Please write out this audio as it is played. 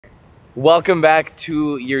Welcome back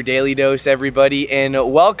to your Daily Dose, everybody, and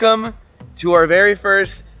welcome to our very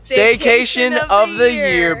first staycation of the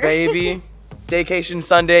year, baby. Staycation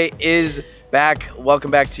Sunday is back.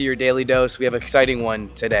 Welcome back to your Daily Dose. We have an exciting one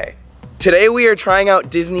today. Today we are trying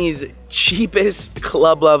out Disney's cheapest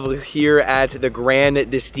club level here at the Gran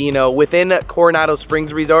Destino within Coronado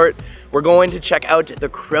Springs Resort. We're going to check out the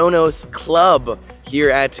Kronos Club here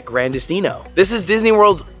at Gran Destino. This is Disney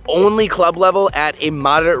World's only club level at a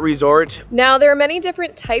moderate resort. Now, there are many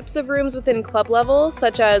different types of rooms within club level,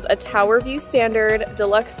 such as a tower view standard,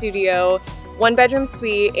 deluxe studio, one-bedroom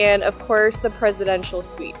suite, and of course the presidential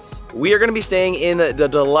suite. We are going to be staying in the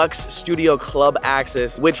deluxe studio club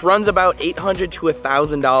access, which runs about $800 to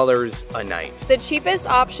 $1,000 a night. The cheapest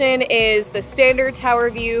option is the standard tower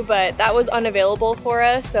view, but that was unavailable for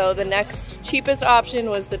us, so the next cheapest option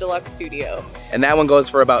was the deluxe studio. And that one goes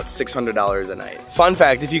for about $600 a night. Fun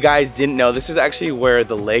fact, if you guys didn't know, this is actually where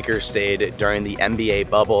the Lakers stayed during the NBA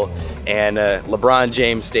bubble, and LeBron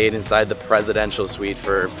James stayed inside the presidential suite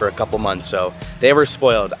for a couple months, so they were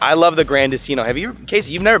spoiled. I love the Gran Destino. Have you,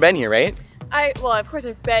 Casey, you've never been here, right? Well, of course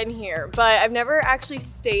I've been here, but I've never actually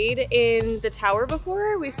stayed in the tower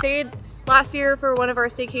before. We stayed last year for one of our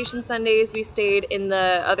staycation Sundays. We stayed in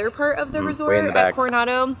the other part of the resort at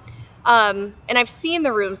Coronado. And I've seen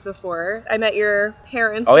the rooms before. I met your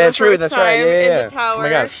parents for the first time in the tower. Oh my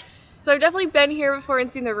gosh. So I've definitely been here before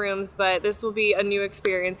and seen the rooms, but this will be a new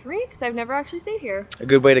experience for me because I've never actually stayed here. A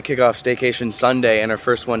good way to kick off Staycation Sunday and our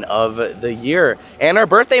first one of the year. And our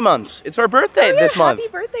birthday months. It's our birthday this month.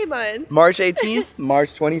 Happy birthday month. March 18th,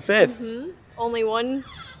 March 25th. Only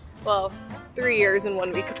 3 years and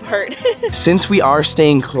 1 week apart. Since we are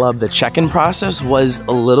staying club, the check-in process was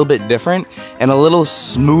a little bit different and a little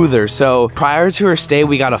smoother. So prior to our stay,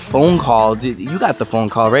 we got a phone call. You got the phone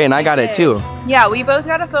call, right? And I got it too. Yeah, we both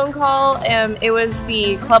got a phone call. It was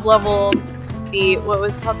the club level, what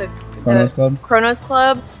was it called? The Kronos Club? Kronos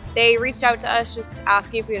Club. They reached out to us just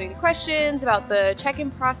asking if we had any questions about the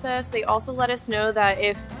check-in process. They also let us know that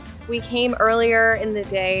if we came earlier in the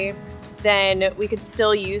day, then we could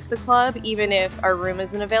still use the club even if our room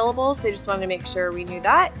isn't available. So they just wanted to make sure we knew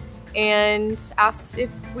that and asked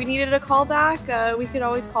if we needed a call back. We could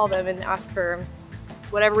always call them and ask for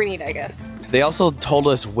whatever we need, I guess. They also told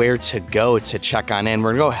us where to go to check on in.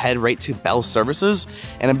 We're gonna go head right to Bell Services,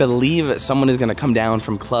 and I believe someone is gonna come down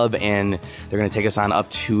from club and they're gonna take us on up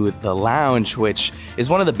to the lounge, which is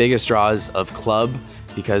one of the biggest draws of club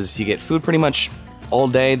because you get food pretty much all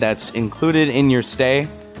day that's included in your stay.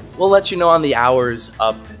 We'll let you know on the hours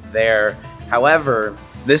up there. However,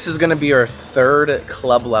 this is gonna be our third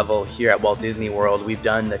club level here at Walt Disney World. We've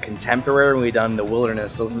done the Contemporary, we've done the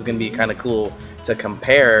Wilderness, so this is gonna be kind of cool to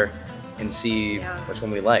compare and see which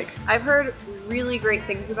one we like. I've heard really great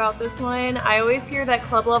things about this one. I always hear that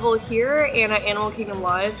club level here and at Animal Kingdom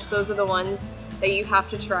Lodge, those are the ones that you have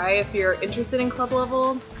to try if you're interested in club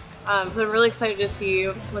level. So I'm really excited to see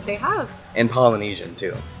what they have. And Polynesian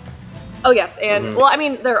too. Oh yes, and well, I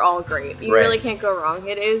mean, they're all great. You really can't go wrong.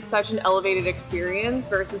 It is such an elevated experience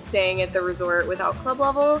versus staying at the resort without club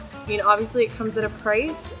level. I mean, obviously it comes at a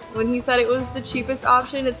price. When he said it was the cheapest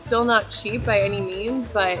option, it's still not cheap by any means,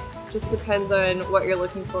 but just depends on what you're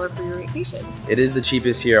looking for your vacation. It is the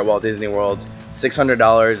cheapest here at Walt Disney World.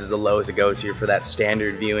 $600 is the lowest it goes here for that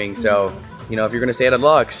standard viewing. So, you know, if you're gonna stay at a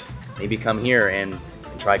deluxe, maybe come here and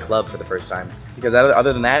try club for the first time. Because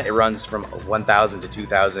other than that, it runs from $1,000 to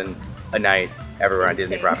 $2,000 a night everywhere on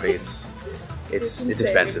Disney property. It's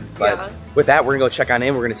expensive. But with that, we're gonna go check on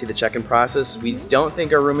in. We're gonna see the check-in process. We don't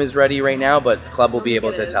think our room is ready right now, but the club will be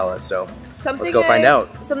able to tell us. So let's go find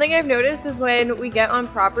out. Something I've noticed is when we get on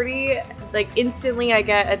property, like instantly I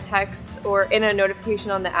get a text or in a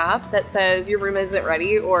notification on the app that says your room isn't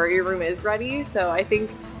ready or your room is ready. So I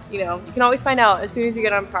think, you know, you can always find out as soon as you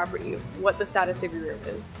get on property what the status of your room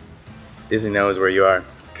is. Disney knows where you are.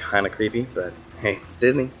 It's kind of creepy, but hey, it's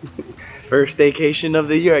Disney. First staycation of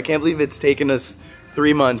the year. I can't believe it's taken us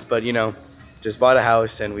 3 months, but you know, just bought a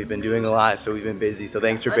house and we've been doing a lot, so we've been busy. So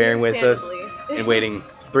thanks for bearing with us and waiting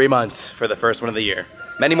 3 months for the first one of the year.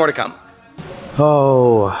 Many more to come.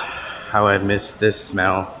 Oh, how I missed this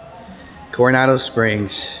smell. Coronado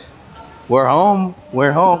Springs. We're home.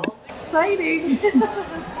 We're home. Exciting.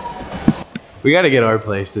 We gotta get our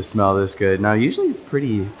place to smell this good. Now, usually it's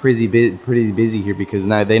pretty busy here because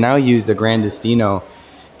they now use the Gran Destino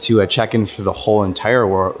to check in for the whole entire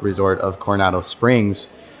resort of Coronado Springs.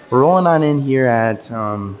 We're rolling on in here at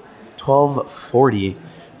 12:40,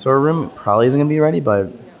 so our room probably isn't gonna be ready.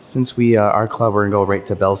 But since we our club, we're gonna go right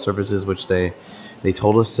to Bell Services, which they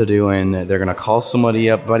told us to do, and they're gonna call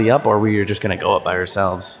somebody up, or we're just gonna go up by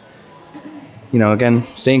ourselves. you know, again,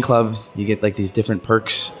 staying club, you get like these different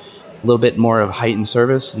perks, a little bit more of heightened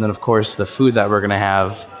service, and then of course the food that we're gonna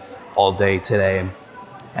have all day today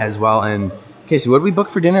as well. And Casey, what did we book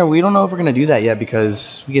for dinner? We don't know if we're gonna do that yet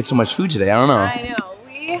because we get so much food today. I don't know. I know.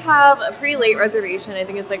 We have a pretty late reservation. I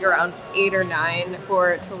think it's like around 8 or 9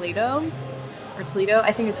 for Toledo. Or Toledo?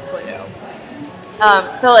 I think it's Toledo.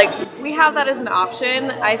 So like we have that as an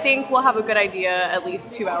option. I think we'll have a good idea at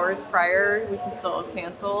least 2 hours prior. We can still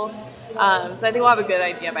cancel. So I think we'll have a good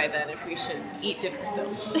idea by then if we should eat dinner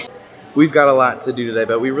still. We've got a lot to do today,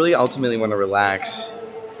 but we really ultimately want to relax.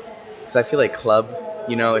 Because I feel like club,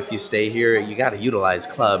 you know, if you stay here, you got to utilize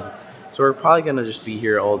club. So we're probably going to just be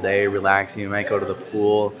here all day, relaxing. We might go to the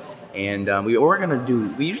pool. And we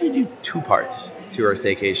usually do 2 parts to our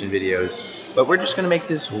staycation videos. But we're just going to make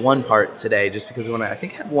this 1 part today just because we want to, I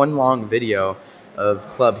think, have 1 long video of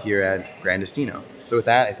club here at Gran Destino. So with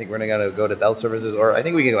that, I think we're going to go to Bell Services, or I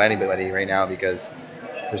think we can go anybody right now because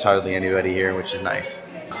there's hardly anybody here, which is nice.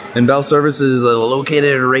 And Bell Services is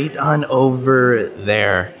located right on over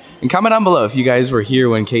there. And comment down below if you guys were here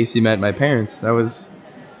when Casey met my parents. That was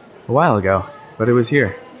a while ago, but it was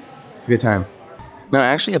here. It's a good time. Now,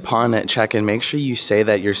 actually, upon check-in, make sure you say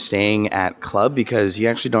that you're staying at club because you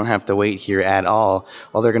actually don't have to wait here at all.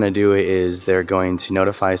 All they're going to do is they're going to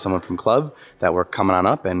notify someone from club that we're coming on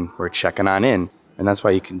up and we're checking on in. And that's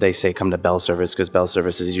why they say come to Bell Service because Bell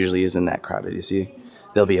Services usually isn't that crowded, you see.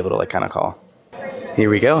 They'll be able to like kind of call. Here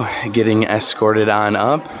we go, getting escorted on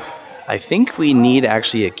up. I think we need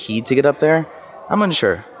actually a key to get up there. I'm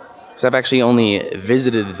unsure. So I've actually only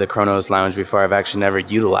visited the Kronos Lounge before. I've actually never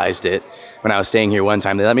utilized it. When I was staying here one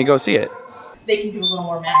time, they let me go see it. They can do a little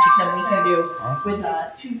more magic than we can do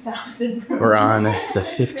with 2,000 rooms. We're on the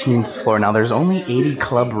 15th floor. Now there's only 80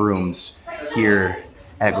 club rooms here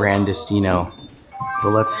at Gran Destino.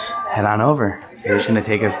 But let's head on over. They're just gonna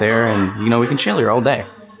take us there and you know, we can chill here all day.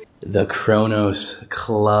 The Kronos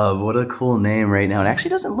Club. What a cool name right now. It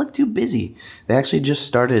actually doesn't look too busy. They actually just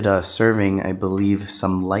started serving, I believe,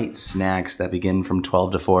 some light snacks that begin from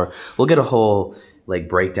 12 to 4. We'll get a whole like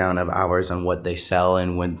breakdown of hours on what they sell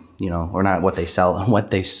and when, you know, or not what they sell and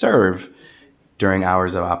what they serve during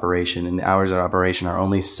hours of operation. And the hours of operation are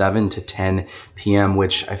only 7 to 10 p.m.,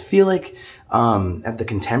 which I feel like at the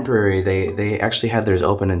Contemporary, they actually had theirs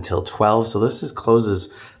open until 12. So this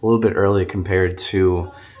closes a little bit early compared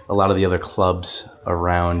to a lot of the other clubs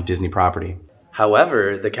around Disney property.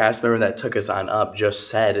 However, the cast member that took us on up just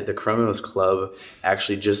said the Kronos Club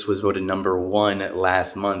actually just was voted #1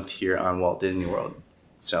 last month here on Walt Disney World.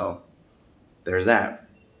 So there's that.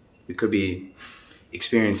 We could be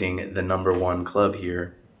experiencing the #1 club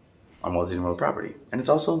here on Walt Disney World property. And it's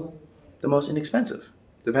also the most inexpensive.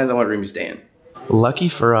 Depends on what room you stay in. Lucky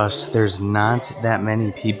for us, there's not that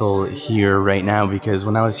many people here right now because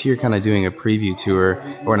when I was here kind of doing a preview tour,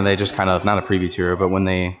 or when they just kind of, not a preview tour, but when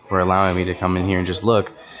they were allowing me to come in here and just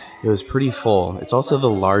look, it was pretty full. It's also the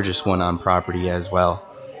largest one on property as well.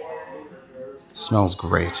 It smells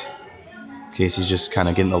great. Casey's just kind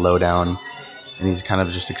of getting the lowdown and he's kind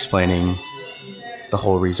of just explaining the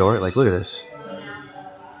whole resort. Like, look at this.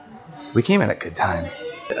 We came at a good time.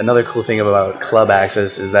 Another cool thing about club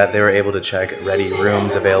access is that they were able to check ready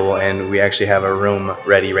rooms available, and we actually have a room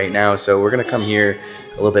ready right now. So we're gonna come here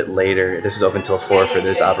a little bit later. This is open till 4 for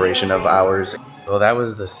this operation of ours. Well, that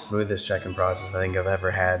was the smoothest check-in process I think I've ever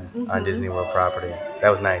had on Disney World property. That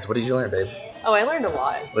was nice. What did you learn, babe? Oh, I learned a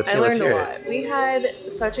lot. Let's hear it. We had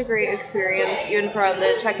such a great experience, even from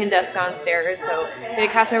the check-in desk downstairs. So we had a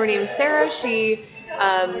cast member named Sarah.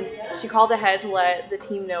 She called ahead to let the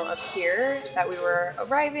team know up here that we were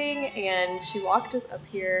arriving, and she walked us up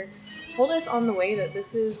here, told us on the way that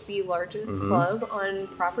this is the largest club on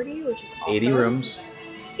property, which is awesome. 80 rooms.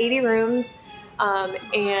 80 rooms,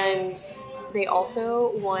 and they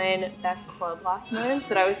also won Best Club last month,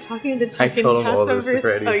 but I was talking to the check-in cast members.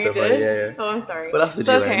 Oh, you did? Yeah. Oh, I'm sorry. What else did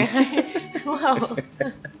you learn? Well,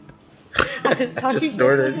 I was talking. Just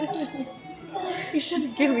snorted. You should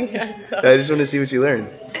have given me that stuff. I just want to see what you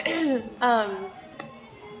learned.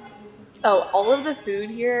 All of the food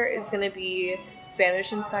here is going to be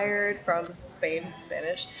Spanish inspired from Spain,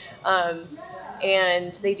 Spanish.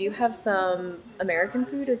 And they do have some American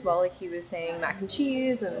food as well, like he was saying, mac and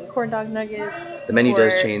cheese and corn dog nuggets. The menu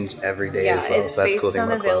does change every day as well, so that's cool thing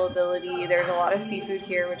about club. Based on availability. There's a lot of seafood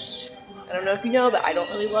here, which I don't know if you know, but I don't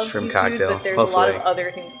really love shrimp seafood, cocktail, but there's a lot of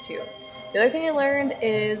other things too. The other thing I learned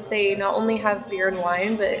is they not only have beer and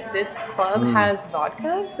wine, but this club has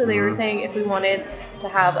vodka. So they were saying if we wanted to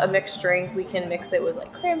have a mixed drink, we can mix it with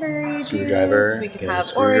like cranberry juice. We can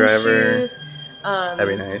have orange juice. That'd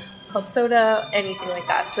be nice. Club soda, anything like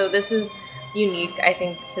that. So this is unique, I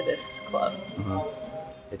think, to this club.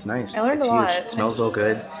 It's nice. I learned it's a lot. Huge. It smells so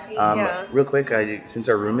good. Yeah. Real quick, since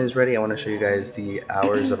our room is ready, I want to show you guys the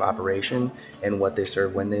hours of operation and what they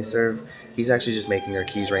serve when they serve. He's actually just making our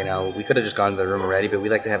keys right now. We could have just gone to the room already, but we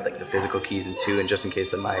like to have like the physical keys in too, and just in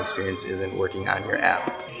case that my experience isn't working on your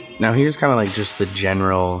app. Now here's kind of like just the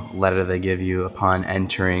general letter they give you upon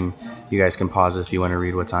entering. You guys can pause if you want to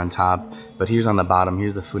read what's on top, but here's on the bottom,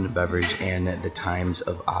 here's the food and beverage and the times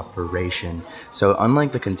of operation. So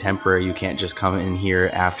unlike the Contemporary, you can't just come in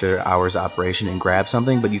here after hours of operation and grab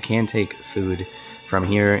something, but you can take food from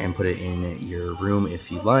here and put it in your room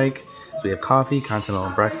if you like. So we have coffee,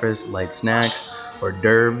 continental breakfast, light snacks, hors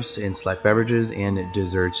d'oeuvres and select beverages, and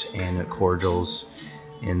desserts and cordials.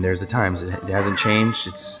 And there's the times. It hasn't changed.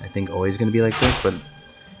 It's, I think, always going to be like this, but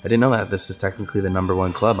I didn't know that. This is technically the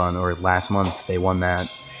 #1 club or last month they won that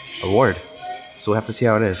award. So we'll have to see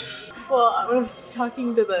how it is. Well, when I was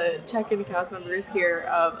talking to the check-in cast members here,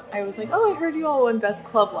 I was like, oh, I heard you all won Best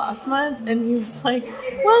Club last month. And he was like,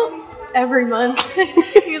 well, every month.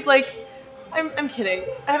 He was like, I'm kidding.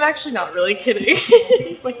 I'm actually not really kidding.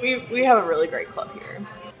 He's like, we have a really great club here.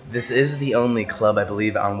 This is the only club, I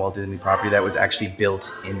believe, on Walt Disney property that was actually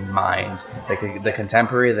built in mind. Like the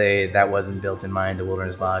Contemporary, that wasn't built in mind. The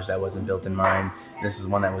Wilderness Lodge, that wasn't built in mind. This is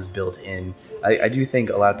one that was built in. I do think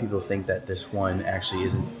a lot of people think that this one actually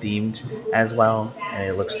isn't themed as well, and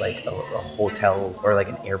it looks like a hotel or like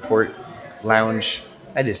an airport lounge.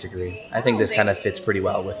 I disagree. I think this kind of fits pretty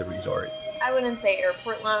well with the resort. I wouldn't say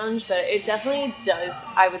airport lounge, but it definitely does.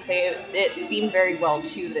 I would say it's themed very well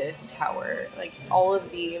to this tower. Like all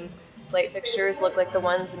of the light fixtures look like the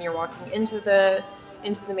ones when you're walking into the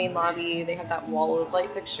main lobby. They have that wall of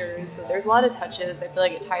light fixtures. So there's a lot of touches. I feel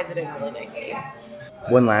like it ties it in really nicely.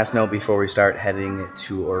 One last note before we start heading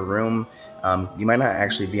to our room. You might not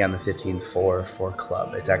actually be on the 15th floor for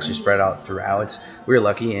club. It's actually spread out throughout. We were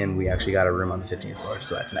lucky and we actually got a room on the 15th floor,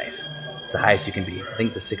 so that's nice. It's the highest you can be. I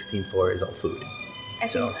think the 16th floor is all food. I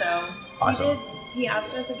think so. Awesome. He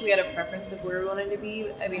asked us if we had a preference of where we wanted to be.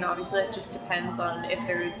 I mean, obviously it just depends on if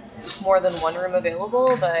there's more than one room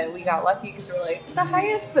available, but we got lucky because we're like, the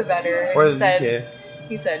highest the better.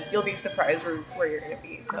 He said, you'll be surprised where you're going to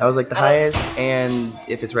be. So, I was like, the highest, and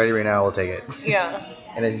if it's ready right now, we'll take it. Yeah.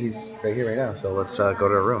 And then he's right here right now, so let's go to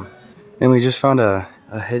our room. And we just found a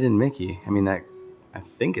hidden Mickey. I mean, that I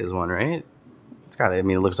think is one, right? It's got it. I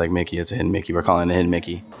mean, it looks like Mickey. It's a hidden Mickey. We're calling it a hidden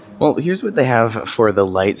Mickey. Well, here's what they have for the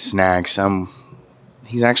light snacks.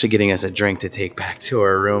 He's actually getting us a drink to take back to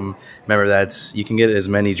our room. Remember, you can get as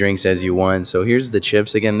many drinks as you want. So here's the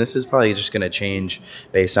chips. Again, this is probably just going to change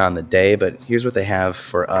based on the day, but here's what they have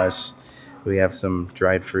for us. We have some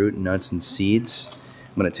dried fruit, nuts, and seeds.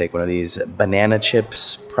 I'm going to take one of these banana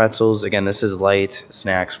chips, pretzels. Again, this is light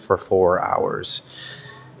snacks for 4 hours.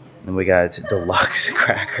 And we got deluxe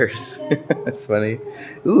crackers. That's funny.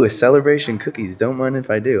 Ooh, a celebration cookies. Don't mind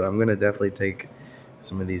if I do. I'm going to definitely take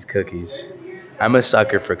some of these cookies. I'm a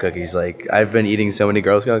sucker for cookies. Like, I've been eating so many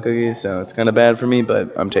Girl Scout cookies, so it's kind of bad for me,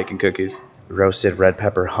 but I'm taking cookies. Roasted red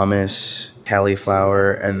pepper hummus,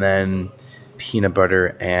 cauliflower, and then peanut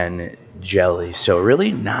butter and jelly. So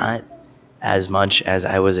really not as much as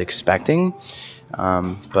I was expecting,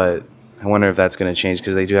 but I wonder if that's going to change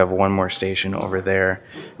because they do have one more station over there.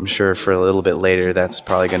 I'm sure for a little bit later that's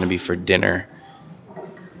probably going to be for dinner.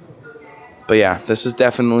 But yeah, this is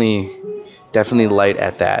definitely light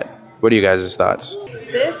at that. What are you guys' thoughts?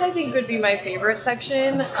 This, I think, would be my favorite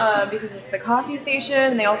section because it's the coffee station,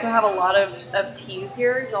 and they also have a lot of teas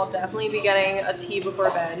here, so I'll definitely be getting a tea before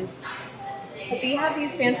bed. But they have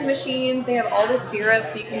these fancy machines. They have all the syrup,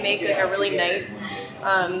 so you can make like a really nice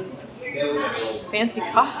fancy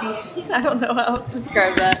coffee. I don't know how else to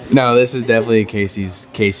describe that. No, this is definitely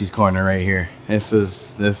Casey's corner right here.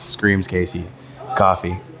 This screams Casey.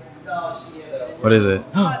 Coffee. What is it?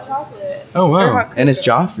 Hot chocolate. Oh wow. And it's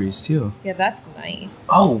Joffrey's too. Yeah, that's nice.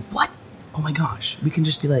 Oh, what? Oh my gosh. We can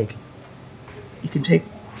just be like, you can take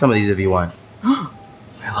some of these if you want.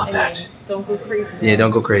 I love that. Don't go crazy. Yeah,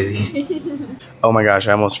 don't go crazy. Oh my gosh,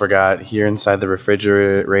 I almost forgot. Here inside the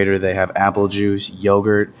refrigerator, they have apple juice,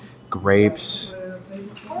 yogurt, grapes,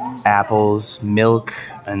 apples, milk,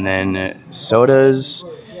 and then sodas.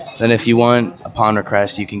 Then if you want, upon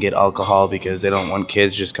request, you can get alcohol because they don't want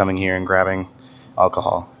kids just coming here and grabbing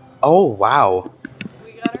alcohol. Oh, wow.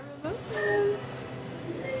 We got our mimosas.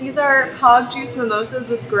 These are hog juice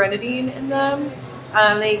mimosas with grenadine in them.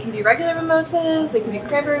 They can do regular mimosas, they can do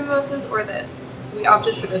cranberry mimosas, or this. So we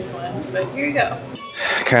opted for this one, but here you go.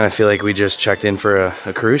 I kind of feel like we just checked in for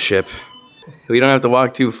a cruise ship. We don't have to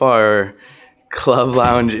walk too far. Club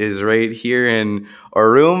Lounge is right here in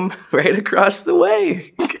our room right across the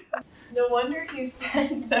way. No wonder he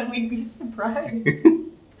said that we'd be surprised.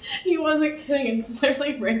 He wasn't kidding. It's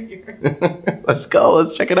literally right here. Let's go.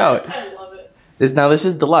 Let's check it out. I love it. This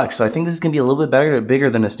is deluxe, so I think this is gonna be a little bit bigger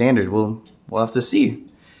than a standard. We'll have to see.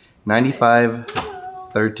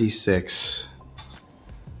 9536.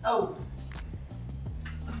 Oh.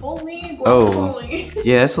 Holy guacamole.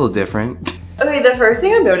 Yeah, it's a little different. Okay, the first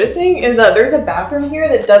thing I'm noticing is that there's a bathroom here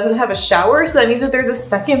that doesn't have a shower, so that means that there's a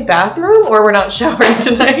second bathroom, or we're not showering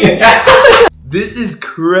tonight. This is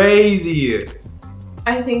crazy.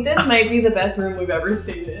 I think this might be the best room we've ever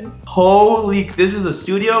stayed in. Holy, this is a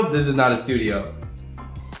studio? This is not a studio.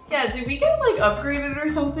 Yeah, did we get like upgraded or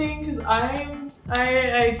something? Because I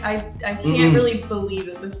can't really believe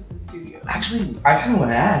that this is a studio. Actually, I kind of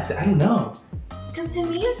want to ask. I don't know. Because to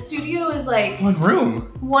me, a studio is like one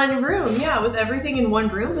room. One room, yeah, with everything in one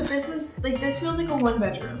room. But this is like, this feels like a one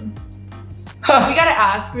bedroom. Huh. We gotta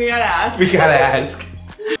ask. We gotta ask. We gotta ask.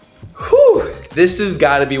 Whew. This has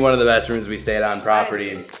got to be one of the best rooms we stayed on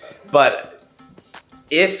property. So. But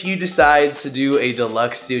if you decide to do a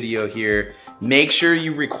deluxe studio here, make sure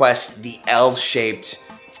you request the L-shaped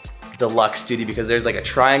deluxe studio, because there's like a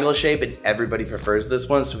triangle shape and everybody prefers this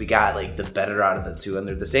one. So we got like the better out of the two, and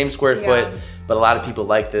they're the same square foot, but a lot of people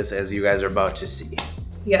like this, as you guys are about to see.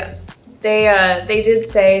 Yes, they did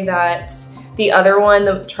say that the other one,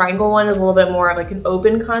 the triangle one, is a little bit more of like an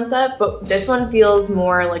open concept, but this one feels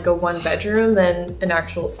more like a one bedroom than an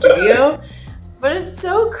actual studio. But it's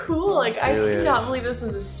so cool. Like, I cannot believe this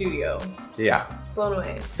is a studio. Yeah. Blown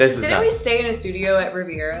away. Didn't we stay in a studio at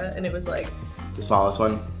Riviera and it was like the smallest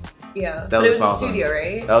one? Yeah. That was it was a studio,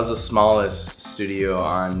 right? That was the smallest studio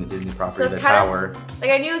on Disney property, the tower.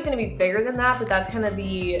 Like, I knew it was gonna be bigger than that, but that's kind of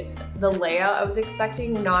the layout I was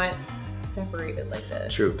expecting, not separated like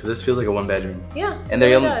this. True, because this feels like a one bedroom. Yeah. And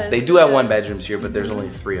they do have one bedrooms here, but there's only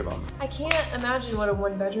 3 of them. I can't imagine what a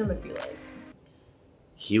one bedroom would be like.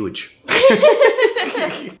 Huge.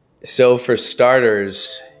 So for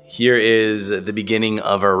starters, here is the beginning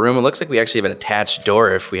of our room. It looks like we actually have an attached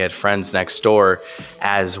door if we had friends next door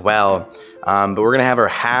as well. But we're gonna have our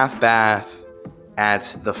half bath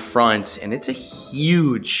at the front, and it's this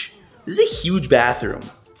is a huge bathroom.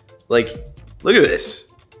 Like, look at this.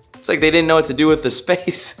 It's like they didn't know what to do with the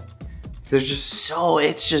space. There's just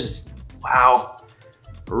it's just, wow.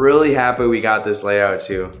 Really happy we got this layout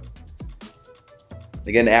too.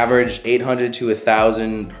 Again, average 800 to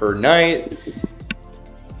 1,000 per night.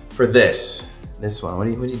 For this one, what are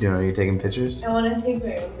you doing? Are you taking pictures? I want to take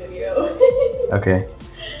my own video. Okay.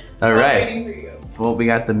 All right. I'm waiting for you. Well, we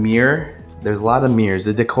got the mirror. There's a lot of mirrors.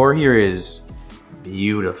 The decor here is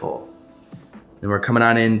beautiful. Then we're coming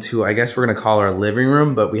on into, I guess we're gonna call our living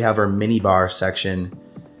room, but we have our mini bar section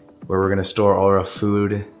where we're gonna store all our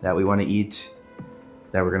food that we want to eat,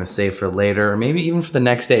 that we're gonna save for later, or maybe even for the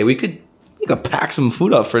next day. We could pack some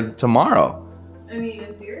food up for tomorrow. I mean,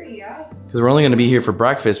 in theory, yeah. Because we're only gonna be here for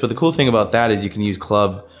breakfast, but the cool thing about that is you can use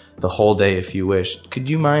Club the whole day if you wish. Could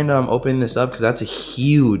you mind opening this up? Because that's a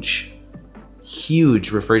huge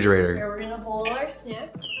refrigerator. Here we're gonna hold all our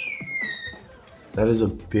snacks. That is a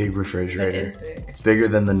big refrigerator. It is big. It's bigger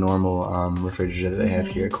than the normal refrigerator that they have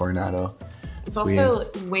here at Coronado. It's also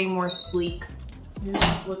way more sleek. It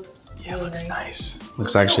just looks it looks nice.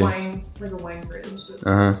 Looks actually like a wine fridge.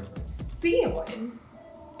 Speaking of wine,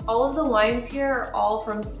 all of the wines here are all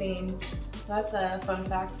from Spain. That's a fun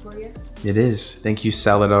fact for you. It is. Thank you,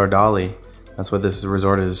 Salvador Dali. That's what this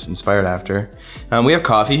resort is inspired after. We have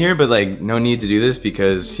coffee here, but like no need to do this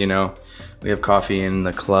because, you know, we have coffee in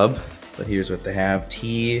the club. But here's what they have.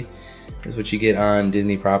 Tea is what you get on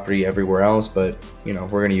Disney property everywhere else, but you know,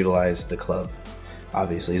 we're gonna utilize the club,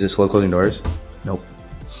 obviously. Is this slow closing doors? Nope.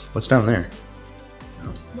 What's down there?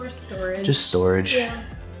 No. More storage. Just storage. Yeah.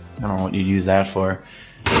 I don't know what you use that for.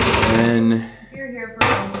 And if you're here for a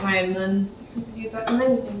long time, then you could use that for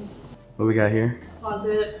many things. What we got here?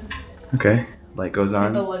 Closet. Okay. Light goes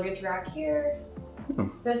on. The luggage rack here.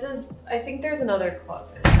 Oh. This is, I think there's another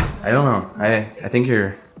closet. I don't know. I think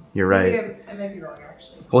you're right. I might be wrong,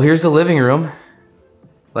 actually. Well, here's the living room.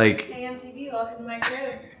 Like, hey, MTV, welcome to my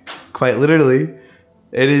crib. Quite literally.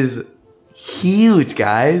 It is huge,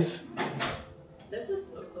 guys. This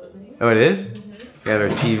is slow closing. Oh, it is? We got our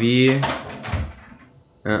TV.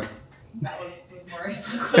 That was more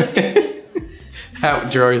slow closing.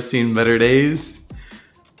 That drawer has seen better days.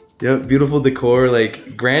 Yep, beautiful decor.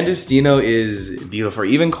 Like, Gran Destino is beautiful.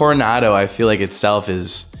 Even Coronado, I feel like itself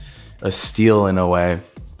is a steal in a way.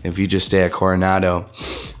 If you just stay at Coronado.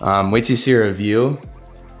 Wait till you see our view.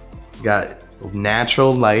 Got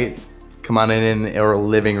natural light. Come on in our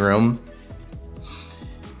living room.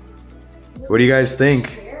 What do you guys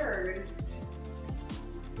think?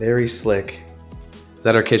 Very slick. Is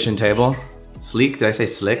that our kitchen table? Sleek? Did I say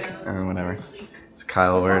slick? Yeah. Or whatever. Sleek. It's a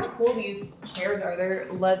Kyle word. How cool these chairs are.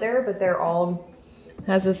 They're leather, but they're all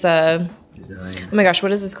has this Design. oh my gosh,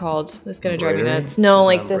 what is this called? This is gonna drive me Embroidery? nuts. No, Is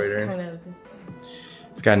like that this embroidery? kind of just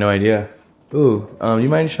I've got no idea. Ooh, you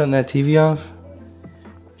mind shutting that TV off?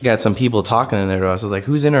 You got some people talking in there to us. I was like,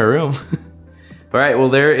 who's in our room? All right, well,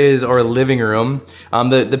 there is our living room.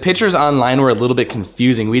 The pictures online were a little bit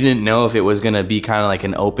confusing. We didn't know if it was gonna be kind of like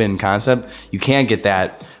an open concept. You can't get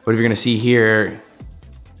that, but if you're gonna see here,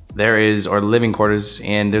 there is our living quarters,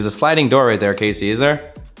 and there's a sliding door right there, Casey, is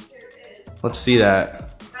there? There is. Let's see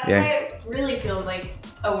that. That's Yeah. why it really feels like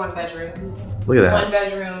a one bedroom. Look at that. One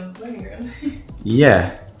bedroom living room.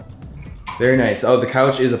 Yeah, very nice. Oh, the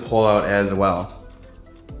couch is a pull-out as well.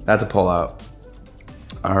 That's a pull-out.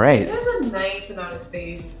 All right. This has a nice amount of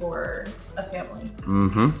space for a family.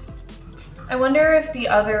 Mm-hmm. I wonder if the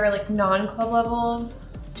other like non-club level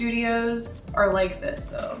studios are like this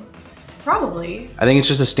though. Probably. I think it's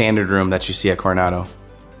just a standard room that you see at Coronado.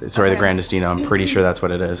 Sorry, the Okay. Gran Destino. I'm pretty sure that's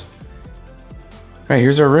what it is. All right,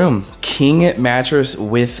 here's our room. King mattress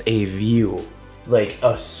with a view. Like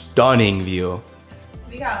a stunning view.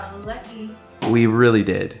 We got lucky. We really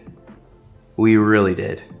did. We really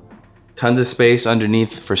did. Tons of space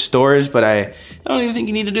underneath for storage, but I don't even think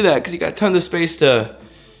you need to do that because you got tons of space to,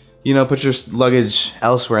 you know, put your luggage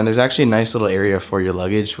elsewhere. And there's actually a nice little area for your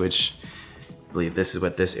luggage, which I believe this is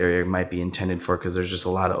what this area might be intended for because there's just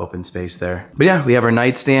a lot of open space there. But yeah, we have our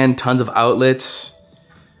nightstand, tons of outlets,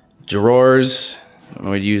 drawers. I don't know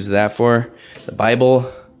what to use that for. The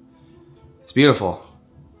Bible. It's beautiful.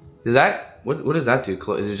 Is that, what does that do?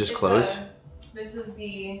 Is it just clothes? This is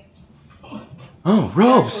the Oh,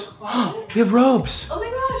 robes. closet. We have robes. Oh my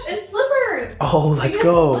gosh, and slippers. Oh, let's We get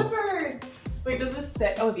go. Slippers. Wait, does this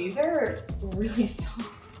say? Oh, these are really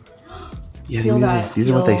soft. Yeah, Feel these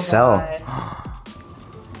are what they feel sell. that.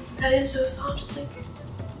 That is so soft. It's like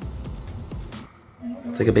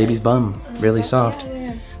It's like a baby's bum. Really soft.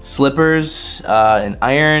 Yeah. Slippers, an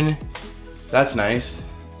iron. That's nice.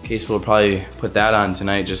 Case will probably put that on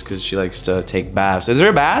tonight just because she likes to take baths. Is there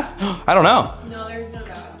a bath? I don't know. No, there's no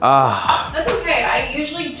bath. Ah, That's okay. I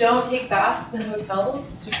usually don't take baths in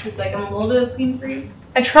hotels just because like I'm a little bit of clean freak.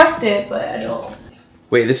 I trust it, but I don't.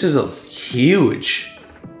 wait, this is a huge.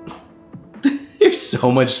 There's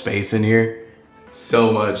so much space in here.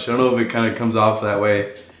 So much. I don't know if it kind of comes off that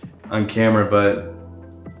way on camera, but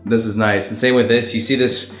this is nice. And same with this. You see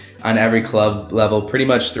this on every club level pretty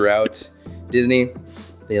much throughout Disney.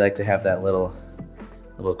 They like to have that little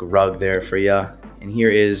rug there for you. And here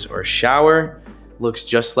is our shower. Looks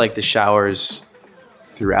just like the showers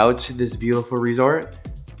throughout this beautiful resort,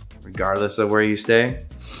 regardless of where you stay.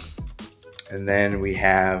 And then we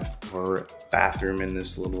have our bathroom in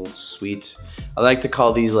this little suite. I like to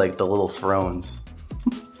call these like the little thrones.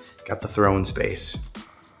 Got the throne space.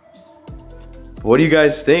 What do you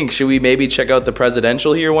guys think? Should we maybe check out the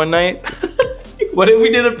presidential here one night? What if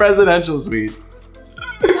we did a presidential suite?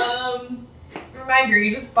 Reminder,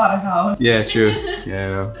 you just bought a house. Yeah, true.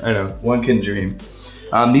 Yeah, I know. One can dream.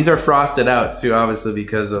 These are frosted out too, obviously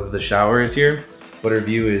because of the showers here. But our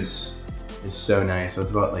view is so nice. So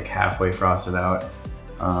it's about like halfway frosted out.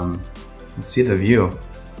 Let's see the view.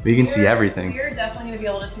 We can see everything. We're definitely gonna be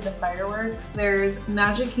able to see the fireworks. There's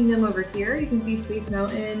Magic Kingdom over here. You can see Space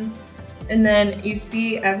Mountain. And then you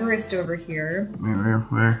see Everest over here.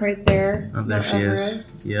 Where? Right there. Oh, there Mount she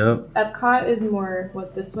Everest. is. Yep. Epcot is more,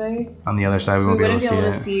 this way? On the other side, we So won't we be able wouldn't to be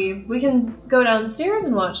able to see see. We can go downstairs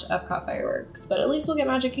and watch Epcot fireworks, but at least we'll get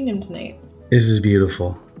Magic Kingdom tonight. it. This is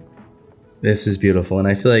beautiful. This is beautiful. And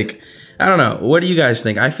I feel like, I don't know, what do you guys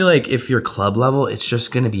think? I feel like if you're club level, it's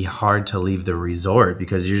just going to be hard to leave the resort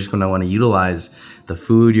because you're just going to want to utilize the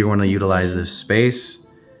food. You're going to utilize this space.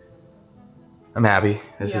 I'm happy.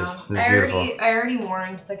 This is beautiful. I already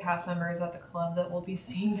warned the cast members at the club that we'll be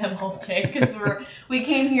seeing them all day because we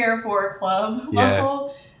came here for club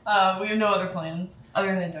level. We have no other plans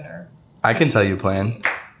other than dinner. I can tell you a plan.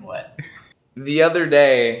 What? The other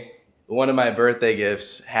day, one of my birthday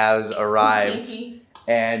gifts has arrived.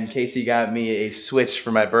 And Casey got me a Switch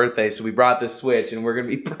for my birthday, so we brought the Switch, and we're gonna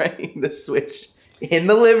be playing the Switch in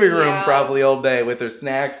the living room probably all day with our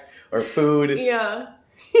snacks or food. Yeah.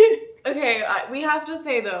 Okay, we have to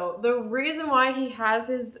say though, the reason why he has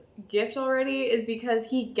his gift already is because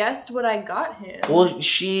he guessed what I got him. Well,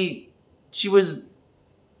 she was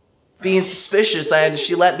being suspicious, and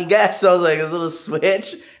she let me guess. So I was like, "Is it a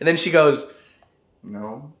Switch?" And then she goes,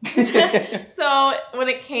 "No." So when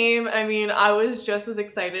it came, I mean, I was just as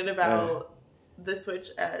excited about the Switch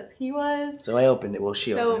as he was. So I opened it. Well,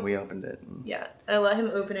 she opened it. We opened it. Yeah, I let him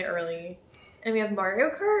open it early. and we have Mario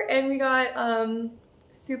Kart, and we got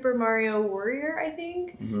Super Mario Warrior, I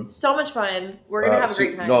think. So much fun. We're gonna have a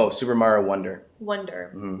great time. No, Super Mario Wonder.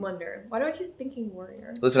 Wonder. Why do I keep thinking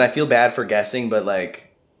Warrior? Listen, I feel bad for guessing, but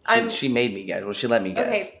like, she made me guess. Well, she let me guess.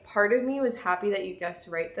 Okay, part of me was happy that you guessed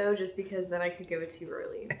right though, just because then I could go too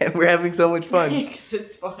early. And we're having so much fun. Because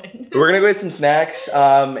it's fun. We're gonna go get some snacks,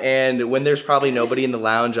 and when there's probably nobody in the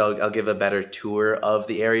lounge, I'll give a better tour of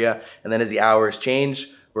the area. And then as the hours change,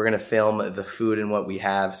 we're gonna film the food and what we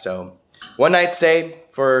have. So, one night stay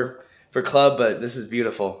for club, but this is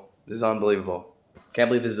beautiful. This is unbelievable. Can't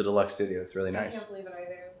believe this is a deluxe studio. It's really nice. I can't believe it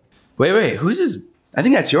either. Wait, whose is? I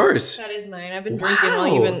think that's yours. That is mine. I've been drinking while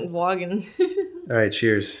you've been vlogging. All right,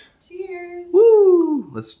 cheers. Cheers. Woo!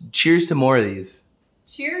 Let's cheers to more of these.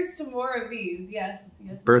 Cheers to more of these. Yes.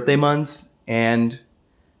 Birthday month and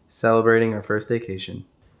celebrating our first vacation.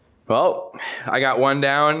 Well, I got one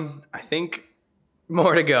down. I think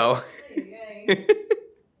more to go. Yay.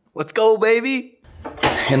 Let's go, baby.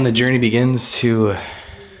 And the journey begins to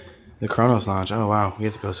the Kronos Lounge. Oh, wow. We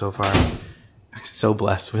have to go so far. I'm so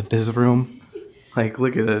blessed with this room. Like,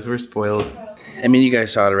 look at this. We're spoiled. I mean, you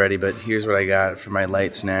guys saw it already, but here's what I got for my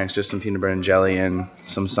light snacks. Just some peanut butter and jelly and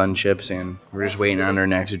some sun chips. And we're just waiting on our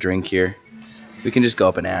next drink here. We can just go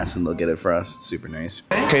up and ask and they'll get it for us. It's super nice.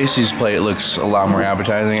 Casey's plate looks a lot more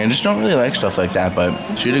appetizing. I just don't really like stuff like that,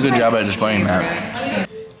 but she did a good job at displaying that.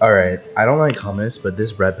 All right, I don't like hummus, but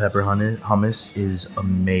this red pepper hummus is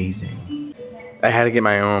amazing. I had to get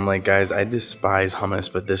my own. Like, guys, I despise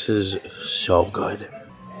hummus, but this is so good.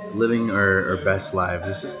 Living our best lives.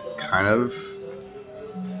 This is kind of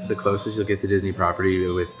the closest you'll get to Disney property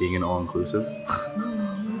with being an all-inclusive.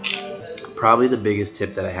 Probably the biggest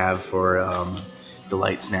tip that I have for the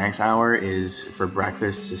light snacks hour is for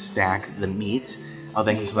breakfast to stack the meat. Oh,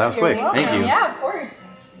 thank you. So that was quick. Thank you. Yeah, of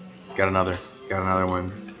course. Got another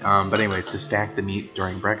one. But anyways, to stack the meat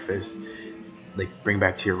during breakfast, like bring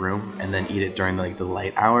back to your room and then eat it during like the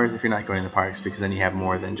light hours if you're not going to the parks, because then you have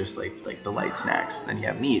more than just like the light snacks. Then you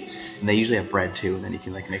have meat, and they usually have bread too, and then you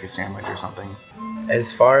can like make a sandwich or something.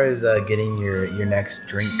 As far as getting your next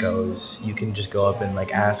drink goes, you can just go up and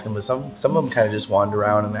like ask them, but some of them kind of just wander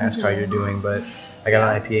around and ask how you're doing. But I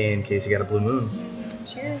got an IPA in case you got a Blue Moon.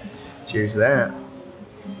 Cheers. Cheers to that.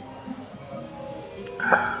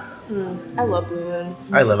 I love Blue Moon.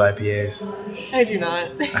 I love IPAs. I do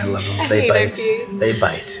not. I love them. I They hate bite. IPAs. They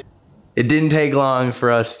bite. It didn't take long for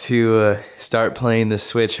us to start playing the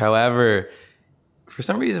Switch. However, for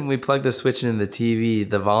some reason, we plugged the Switch into the TV.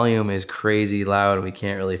 The volume is crazy loud. We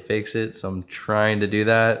can't really fix it, so I'm trying to do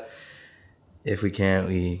that. If we can't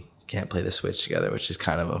play the Switch together, which is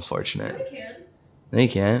kind of unfortunate. I can. No, you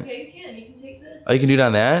can't. Yeah, you can. You can take this. Oh, you can do it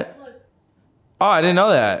on that? Look. Oh, I didn't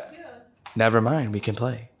know that. Yeah. Never mind. We can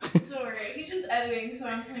play. Don't worry. He's just editing, so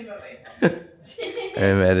I'm playing by myself.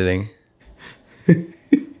 I'm editing.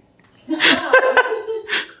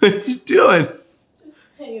 What are you doing? Just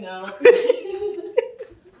hanging out.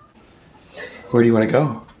 Where do you want to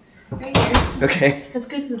go? Right here. Okay. Let's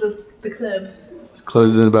go to the club. It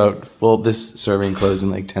closes in about, well, this serving closed in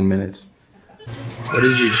like 10 minutes. What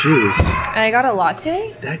did you choose? I got a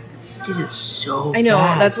latte. That did it so I know.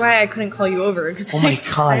 fast. That's why I couldn't call you over. Because Oh my I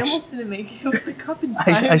gosh. almost didn't make it with the cup in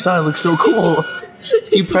time. I saw it look so cool.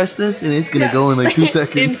 You press this and it's going to go in like 2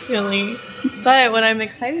 seconds. Instantly. But what I'm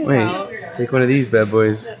excited about... Wait, take one of these bad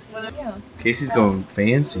boys. Yeah. Casey's going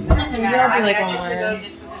fancy. Maybe I'll do like one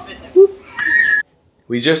more.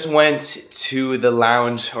 We just went to the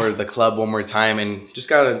lounge or the club one more time and just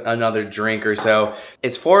got another drink or so.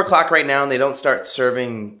 It's 4 o'clock right now and they don't start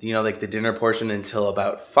serving, you know, like the dinner portion until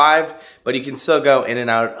about 5, but you can still go in and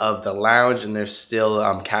out of the lounge and there's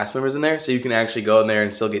still cast members in there. So you can actually go in there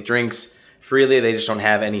and still get drinks freely. They just don't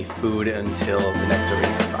have any food until the next serving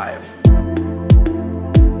at 5.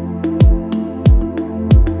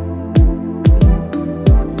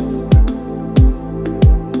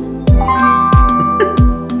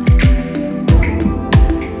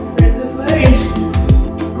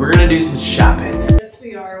 Do some shopping. Yes,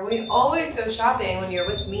 we are. We always go shopping when you're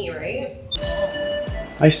with me, right?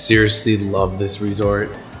 I seriously love this resort.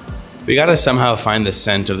 We gotta somehow find the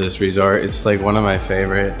scent of this resort. It's like one of my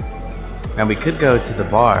favorite. And we could go to the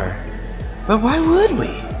bar, but why would we?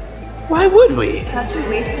 Why would we? Such a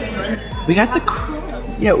waste of money. We got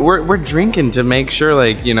the, yeah, we're drinking to make sure,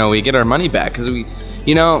 like, you know, we get our money back. Cause we,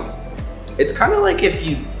 you know, it's kind of like if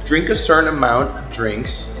you drink a certain amount of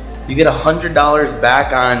drinks, you get $100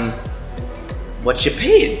 back on what you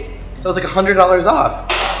paid. So it's like $100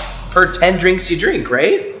 off per 10 drinks you drink,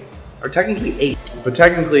 right? Or technically 8. But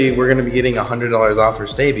technically, we're gonna be getting $100 off our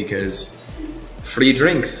stay because free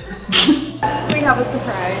drinks. We have a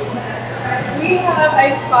surprise. I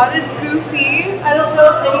spotted Goofy. I don't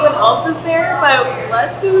know if anyone else is there, but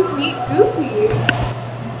let's go meet Goofy.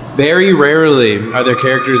 Very rarely are there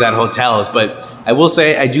characters at hotels, but I will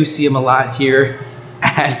say I do see them a lot here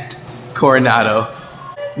at Coronado.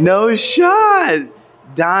 No shot!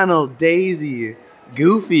 Donald, Daisy,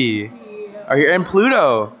 Goofy are here, and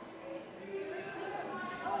Pluto.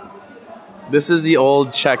 This is the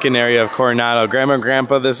old check-in area of Coronado. Grandma and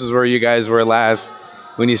Grandpa, this is where you guys were last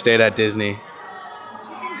when you stayed at Disney.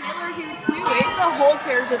 Chicken Dip are here too. It's a whole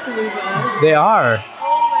character palooza. They are.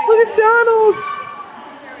 Oh Look at Donald.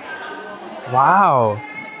 Wow.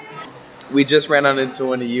 We just ran on into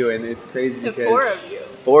one of you, and it's crazy because four of you.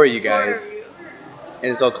 Four of you guys. 4 of you.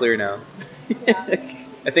 And it's all clear now. Yeah.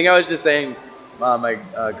 I think I was just saying, Mom, my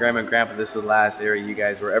Grandma and Grandpa, this is the last area you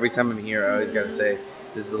guys were. Every time I'm here, I always got to say,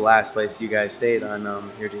 this is the last place you guys stayed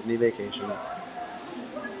on your Disney vacation.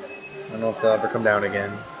 I don't know if they'll ever come down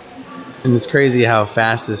again. And it's crazy how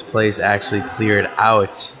fast this place actually cleared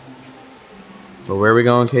out. But where are we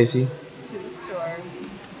going, Casey? To the store.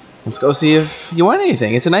 Let's go see if you want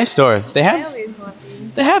anything. It's a nice store. They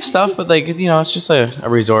have stuff, but like, you know, it's just a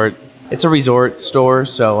resort. It's a resort store,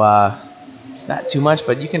 so it's not too much,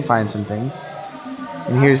 but you can find some things.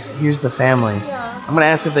 And here's the family. Yeah. I'm gonna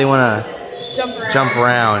ask if they wanna jump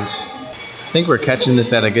around. I think we're catching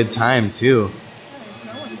this at a good time too.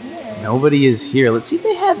 Nobody is here. Let's see if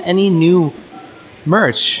they have any new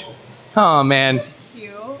merch. Oh man.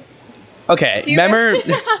 Cute. Okay, remember?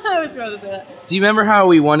 I was about to say that. Do you remember how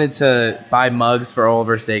we wanted to buy mugs for all of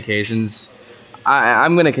our staycations?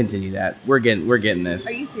 I'm gonna continue that. We're getting this.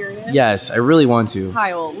 Are you serious? Yes, I really want to.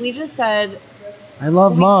 Kyle, we just said I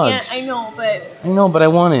love mugs. I know, but I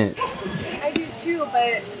want it. I do too,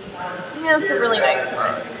 but yeah, it's a really nice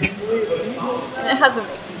mug. And it has a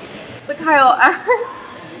Mickey. But Kyle,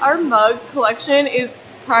 our mug collection is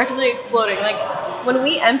practically exploding. Like when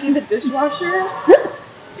we empty the dishwasher,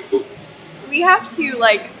 we have to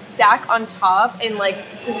like stack on top and like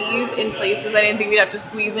squeeze in places I didn't think we'd have to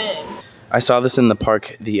squeeze in. I saw this in the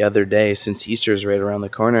park the other day. Since Easter's right around the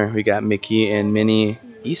corner, we got Mickey and Minnie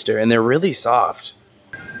Easter, and they're really soft.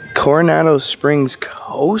 Coronado Springs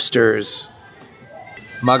coasters.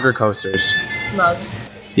 Mugger coasters. Mug.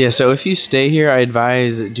 Yeah, so if you stay here, I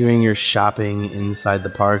advise doing your shopping inside the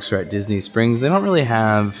parks or at Disney Springs. They don't really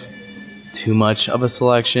have too much of a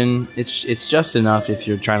selection. It's just enough if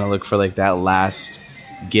you're trying to look for like that last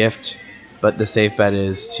gift, but the safe bet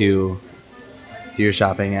is to do your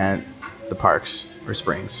shopping at the parks or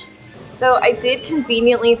springs. So I did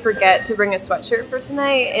conveniently forget to bring a sweatshirt for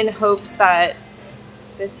tonight in hopes that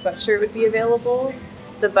this sweatshirt would be available.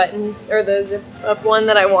 The button or the zip up one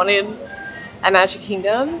that I wanted at Magic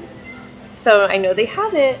Kingdom. So I know they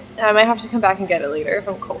have it. I might have to come back and get it later if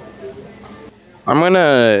I'm cold. I'm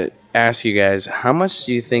gonna ask you guys, how much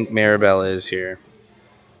do you think Maribel is here?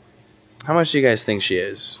 How much do you guys think she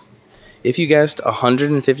is? If you guessed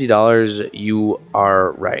 $150, you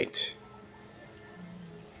are right.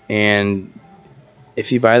 And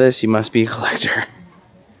if you buy this, you must be a collector.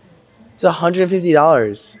 It's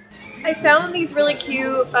 $150. I found these really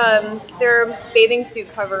cute, they're bathing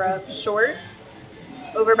suit cover-up shorts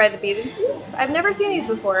over by the bathing suits. I've never seen these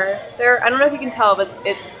before. I don't know if you can tell, but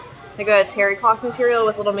it's like a terry cloth material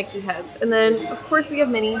with little Mickey heads. And then, of course, we have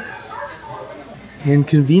Minnie. And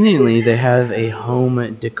conveniently, they have a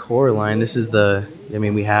home decor line. This is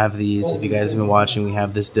we have these. If you guys have been watching, we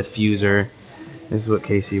have this diffuser. This is what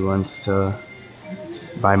Casey wants to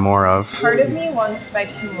buy more of. Part of me wants to buy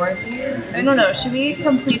 2 more of these. I don't know. Should we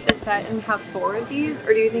complete the set and have 4 of these?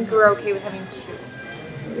 Or do you think we're okay with having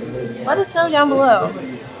 2? Let us know down below.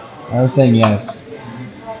 I was saying yes.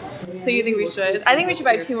 So you think we should? I think we should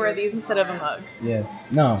buy 2 more of these instead of a mug. Yes.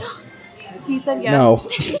 No. He said yes.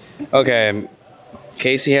 No. Okay.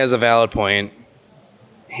 Casey has a valid point.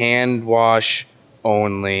 Hand wash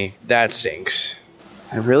only. That stinks.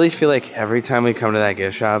 I really feel like every time we come to that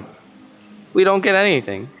gift shop, we don't get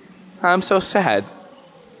anything. I'm so sad.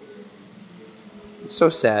 So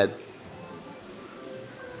sad.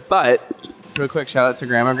 But, real quick, shout out to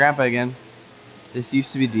Grandma and Grandpa again. This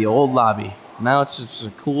used to be the old lobby. Now it's just a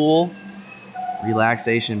cool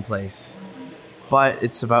relaxation place. But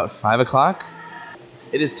it's about 5 o'clock.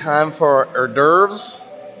 It is time for hors d'oeuvres.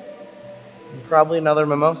 And probably another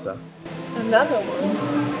mimosa. Another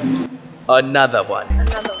one. Another one.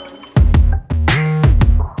 Another one.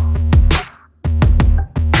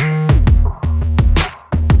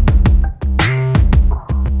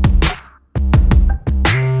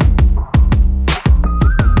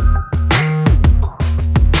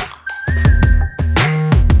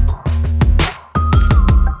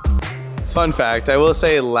 fun fact, I will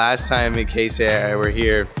say last time Casey and I were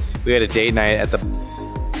here, we had a date night at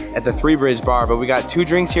the Three Bridge bar, but we got 2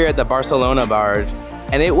 drinks here at the Barcelona bar,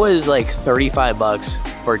 and it was like 35 bucks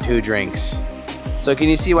for 2 drinks. So can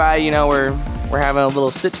you see why, you know, we're having a little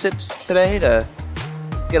sips today to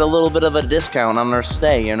get a little bit of a discount on our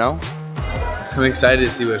stay, you know? I'm excited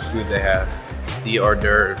to see what food they have. The hors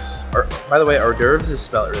d'oeuvres. By the way, hors d'oeuvres is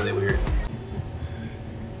spelled really weird.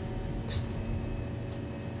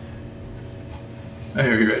 Are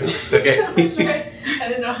you ready? Okay. I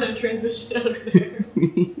didn't know how to drink the shit out of there.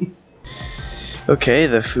 Okay,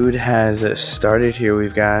 the food has started here.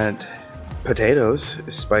 We've got potatoes,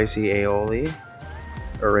 spicy aioli,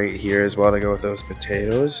 right here as well to go with those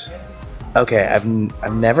potatoes. Okay, I've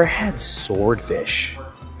never had swordfish.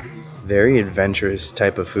 Very adventurous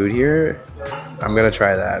type of food here. I'm gonna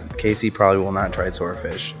try that. Casey probably will not try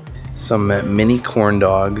swordfish. Some mini corn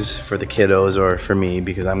dogs for the kiddos or for me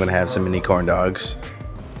because I'm gonna have some mini corn dogs.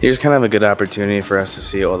 Here's kind of a good opportunity for us to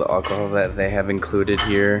see all the alcohol that they have included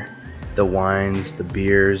here. The wines, the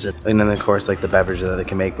beers, and then of course like the beverages that they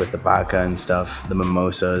can make with the vodka and stuff, the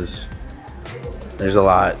mimosas. There's a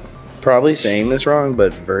lot. Probably saying this wrong,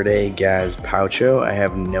 but Verde Gazpacho, I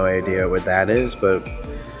have no idea what that is, but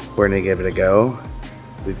we're gonna give it a go.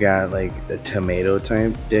 We've got like the tomato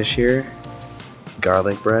type dish here,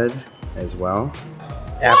 garlic bread as well,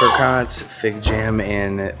 apricots, fig jam,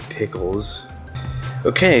 and pickles.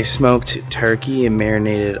 Okay, smoked turkey and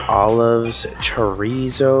marinated olives,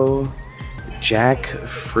 chorizo,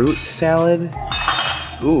 jackfruit salad,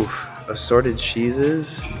 oof, assorted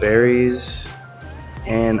cheeses, berries,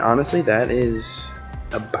 and honestly that is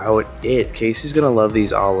about it. Casey's gonna love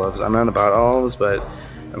these olives. I'm not about olives, but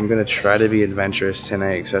I'm gonna try to be adventurous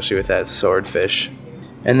tonight, especially with that swordfish.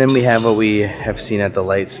 And then we have what we have seen at the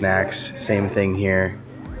light snacks, same thing here,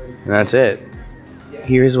 and that's it.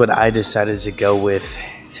 Here's what I decided to go with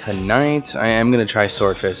tonight. I am gonna try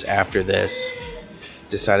swordfish after this.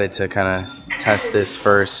 Decided to kind of test this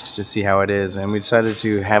first to see how it is, and we decided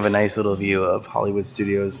to have a nice little view of Hollywood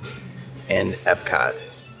Studios and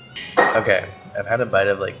Epcot. Okay, I've had a bite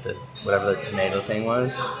of like the whatever the tomato thing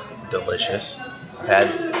was. Delicious. I've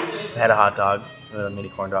had a hot dog, a mini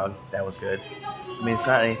corn dog. That was good. I mean, it's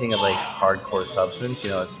not anything of like hardcore substance,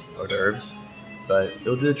 you know, it's hors d'oeuvres, but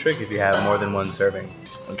it'll do the trick if you have more than one serving.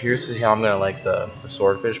 I'm curious to see how I'm gonna like the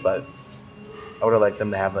swordfish, but I would have liked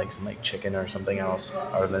them to have like some like chicken or something else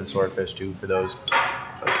other than swordfish too for those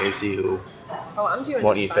like Casey who I'm doing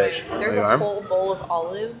won't just eat fine. fish. There's a whole bowl of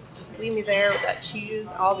olives. Just leave me there with that cheese.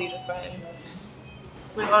 I'll be just fine.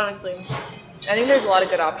 Like honestly, I think there's a lot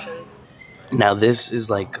of good options. Now this is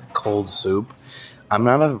like cold soup. I'm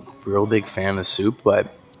not a real big fan of soup, but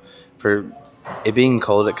for it being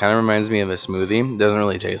cold, it kind of reminds me of a smoothie. It doesn't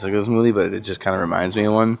really taste like a smoothie, but it just kind of reminds me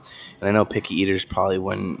of one. And I know picky eaters probably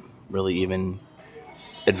wouldn't really even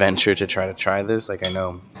adventure to try this. Like I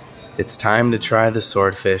know it's time to try the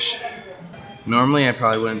swordfish. Normally I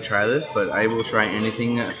probably wouldn't try this, but I will try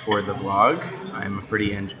anything for the vlog. I'm a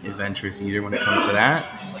pretty adventurous eater when it comes to that.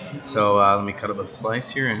 So let me cut up a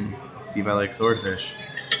slice here and see if I like swordfish.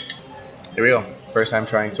 Here we go. First time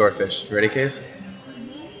trying swordfish. You ready, Case?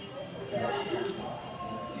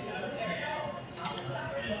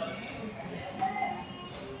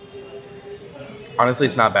 Honestly,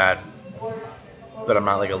 it's not bad, but I'm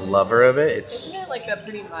not like a lover of it. It's Isn't it like a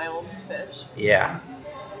pretty mild fish? yeah,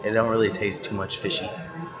 it don't really taste too much fishy.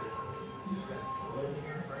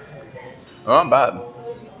 Oh, not bad.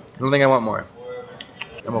 I don't think I want more.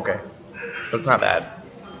 I'm okay, but it's not bad.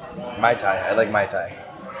 Mai Tai, I like Mai Tai.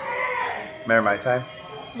 Remember Mai Tai?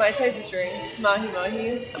 Mai Tai's a drink. Mahi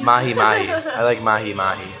mahi. Mahi mahi. I like mahi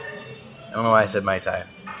mahi. I don't know why I said Mai Tai.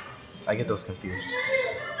 I get those confused.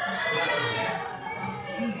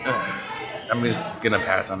 I'm just gonna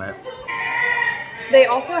pass on it. They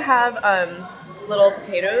also have little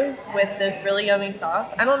potatoes with this really yummy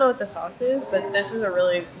sauce. I don't know what the sauce is, but this is a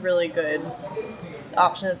really, really good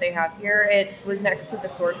option that they have here. It was next to the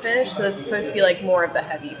swordfish, so this is supposed to be like more of the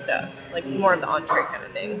heavy stuff, like more of the entree kind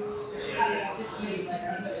of thing.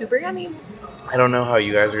 Super yummy. I don't know how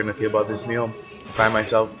you guys are gonna feel about this meal. I find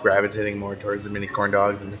myself gravitating more towards the mini corn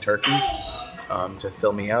dogs and the turkey to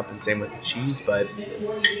fill me up, and same with the cheese. But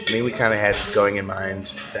I mean, we kind of had going in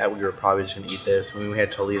mind that we were probably just gonna eat this. I mean, we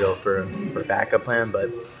had Toledo for a backup plan, but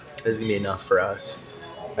this is gonna be enough for us.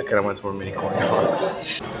 I kind of want some more mini corn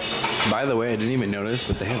dogs. By the way, I didn't even notice,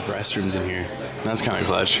 but they have restrooms in here. That's kind of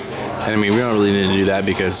clutch. And I mean, we don't really need to do that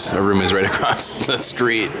because our room is right across the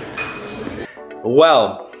street.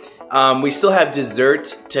 Well, we still have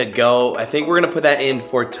dessert to go. I think we're gonna put that in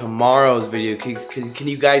for tomorrow's video. Can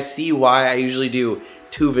you guys see why I usually do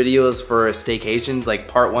 2 videos for staycations, like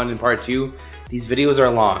part 1 and part 2. These videos are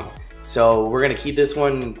long. So we're gonna keep this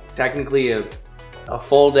one technically a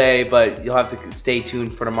full day, but you'll have to stay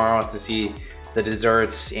tuned for tomorrow to see the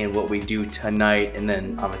desserts and what we do tonight, and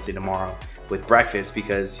then obviously tomorrow with breakfast,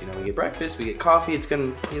 because you know we get breakfast, we get coffee. It's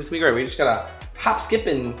gonna be great. We just gotta hop, skip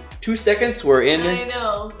in 2 seconds. We're in. I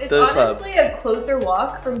know. It's the honestly club. a closer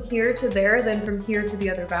walk from here to there than from here to the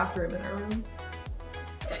other bathroom in our room.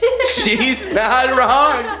 She's not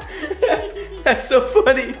wrong. That's so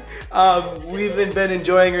funny. We've been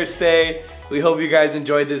enjoying our stay. We hope you guys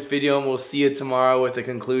enjoyed this video, and we'll see you tomorrow with the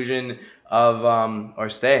conclusion of our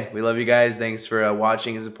stay. We love you guys. Thanks for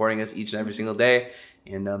watching and supporting us each and every single day.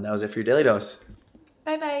 And that was it for your Daily Dose.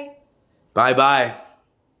 Bye-bye. Bye-bye.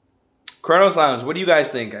 Kronos Lounge, what do you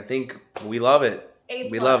guys think? I think we love it. A+.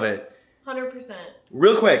 We love it. 100%.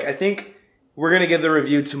 Real quick, I think we're going to give the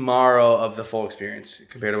review tomorrow of the full experience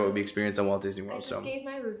compared to what we experienced on Walt Disney World. I just gave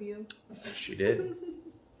my review. She did.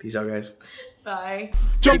 Peace out, guys. Bye.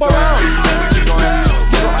 Jump around.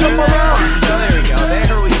 Jump around. There we go.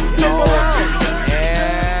 There we go. Jump around.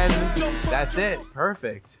 And that's it.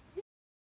 Perfect.